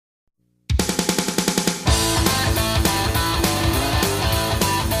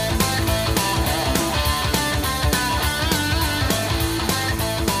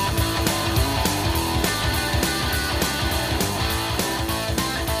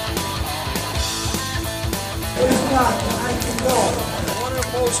shot and I can go. One of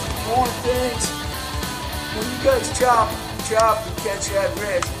the most important things, when you guys chop and catch that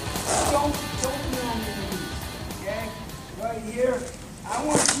ridge, don't be on your knees, okay? Right here, I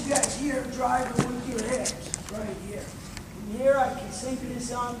want you guys here driving with your hips, right here. From here, I can sink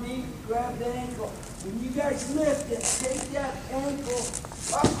this on deep, grab the ankle. When you guys lift it, take that ankle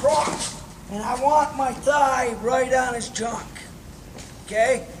across, and I want my thigh right on his junk,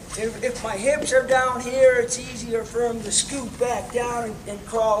 okay? If my hips are down here, it's easier for him to scoot back down and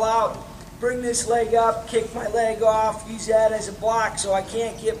crawl out. Bring this leg up, kick my leg off, use that as a block so I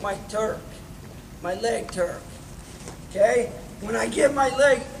can't get my leg Turk. Okay? When I get my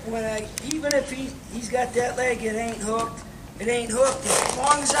leg, even if he's got that leg, it ain't hooked. It ain't hooked. As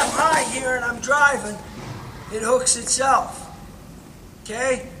long as I'm high here and I'm driving, it hooks itself.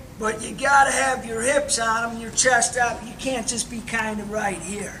 Okay? But you gotta have your hips on them, your chest up. You can't just be kind of right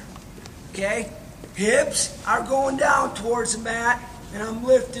here. Okay? Hips are going down towards the mat, and I'm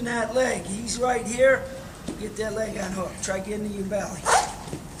lifting that leg. He's right here. Get that leg on hook. Try getting to your belly.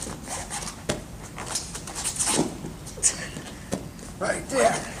 Right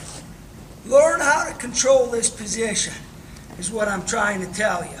there. Learn how to control this position is what I'm trying to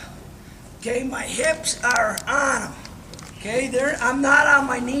tell you. Okay? My hips are on them. Okay, I'm not on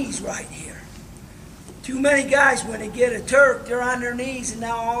my knees right here. Too many guys, when they get a Turk, they're on their knees, and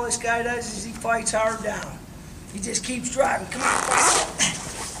now all this guy does is he fights hard down. He just keeps driving. Come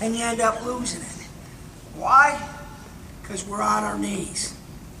on, and you end up losing it. Why? Because we're on our knees.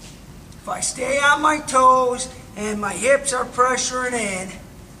 If I stay on my toes and my hips are pressuring in,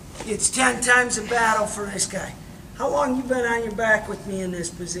 it's 10 times a battle for this guy. How long you been on your back with me in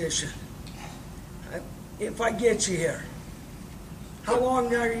this position? If I get you here. How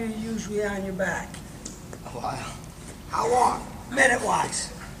long are you usually on your back? A while. How long?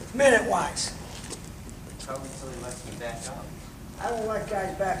 Minute-wise. Minute-wise. Probably until he lets me back up. I don't let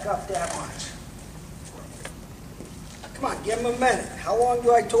guys back up that much. Come on, give him a minute. How long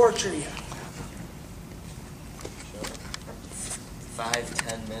do I torture you?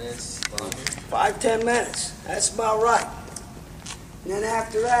 5-10 minutes longer. 5-10 minutes. That's about right. And then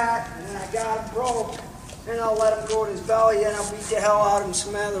after that, and then I got him broke, then I'll let him go to his belly and I'll beat the hell out of him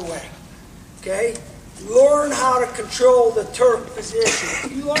some other way. Okay? Learn how to control the Turk position.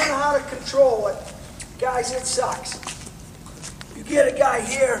 If you learn how to control it, guys, it sucks. You get a guy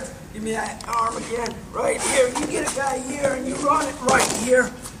here, give me that arm again, right here. You get a guy here and you run it right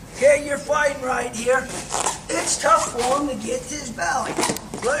here. Okay, you're fighting right here. It's tough for him to get to his belly.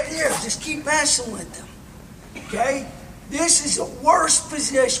 Right here, just keep messing with him. Okay? This is the worst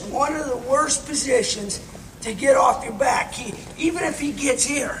position, one of the worst positions to get off your back. Even if he gets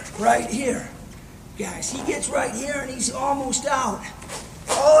here, right here, guys, he gets right here and he's almost out.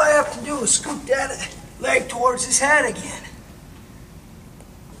 All I have to do is scoop that leg towards his head again.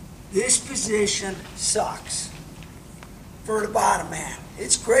 This position sucks for the bottom man.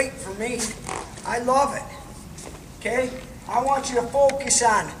 It's great for me. I love it. Okay? I want you to focus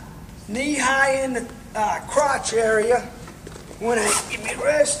on knee high in the crotch area. When I give me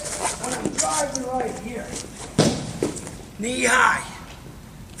wrist, when I'm driving right here, knee high,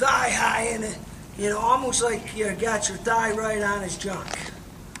 thigh high in it, you know, almost like you got your thigh right on his junk.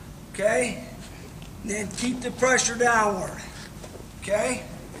 Okay? And then keep the pressure downward. Okay?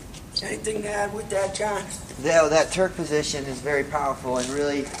 Anything to add with that, John? Yeah, that Turk position is very powerful and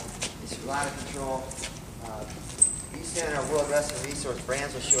really it's a lot of control. You stand on our World Wrestling Resource,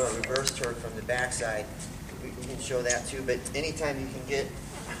 Brands will show a reverse Turk from the backside. We can show that too, but anytime you can get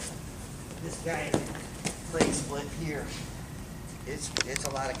this guy leg split here, it's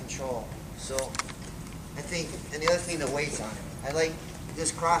a lot of control. So I think, and the other thing, the weight's on him. I like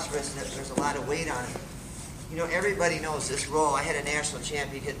this cross wrist, there's a lot of weight on it. You know, everybody knows this roll. I had a national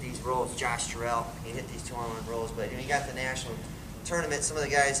champion hit these rolls, Josh Terrell. He hit these 2-on-1 rolls, but when you got the national tournament, some of the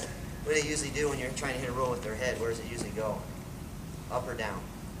guys, what do they usually do when you're trying to hit a roll with their head? Where does it usually go? Up or down?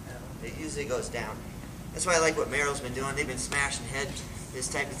 It usually goes down. That's why I like what Merrill's been doing. They've been smashing head, this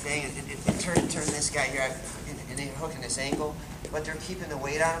type of thing, and turn this guy here, and they're hooking this ankle, but they're keeping the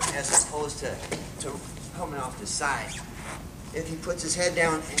weight on him as opposed to coming off the side. If he puts his head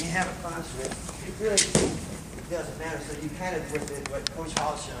down and you have a cross wrist, it really doesn't matter. So you kind of, with what Coach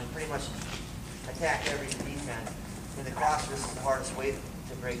Hall's showing, pretty much attack every defense. And the cross wrist is the hardest way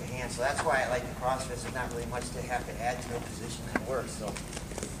to break a hand. So that's why I like the cross wrist. There's not really much to have to add to a position that works. So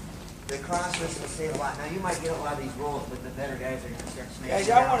the cross wrist will save a lot. Now you might get a lot of these rolls, but the better guys are going to start smashing. Guys,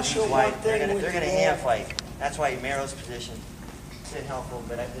 I want to show one thing. They're going to hand fight. That's why Merrill's position is helpful.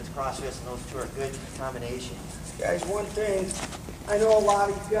 But this cross wrist and those two are good combinations. Guys, one thing, I know a lot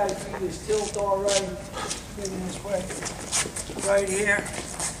of you guys do this tilt already. in this way. Right here.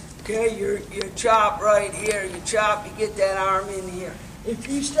 Okay, you chop right here. You chop, you get that arm in here. If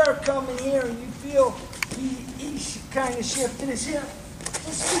you start coming here and you feel he kind of shifted his hip,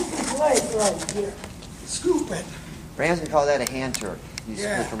 just scoop his leg right here. Scoop it. Rams can call that a hand Turk. You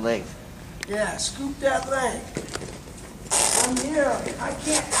Yeah. scoop the leg. Yeah, scoop that leg. I'm here. I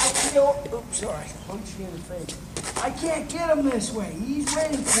feel, oops, sorry, punch you in the face. I can't get him this way. He's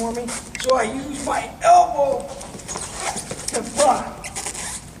waiting for me, so I use my elbow to fly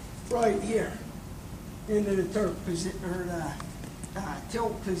right here into the Turk position, or the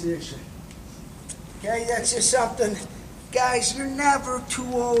tilt position. Okay, that's just something, guys, you're never too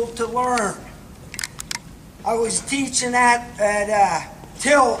old to learn. I was teaching that at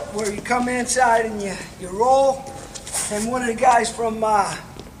tilt, where you come inside and you roll, and one of the guys from my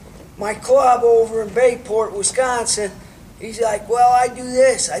club over in Bayport, Wisconsin, he's like, well, I do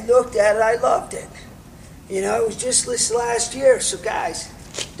this. I looked at it, I loved it. You know, it was just this last year. So guys,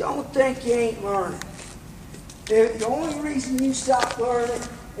 don't think you ain't learning. The only reason you stop learning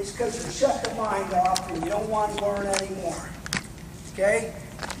is because you shut the mind off and you don't want to learn anymore. Okay?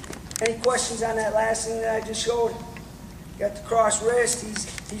 Any questions on that last thing that I just showed? Got the cross wrist.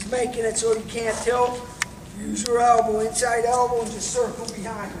 He's making it so he can't tilt. Use your elbow, inside elbow, and just circle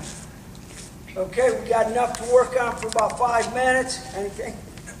behind him. Okay, we got enough to work on for about 5 minutes. Anything?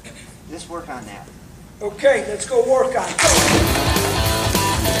 Just work on that. Okay, let's go work on it.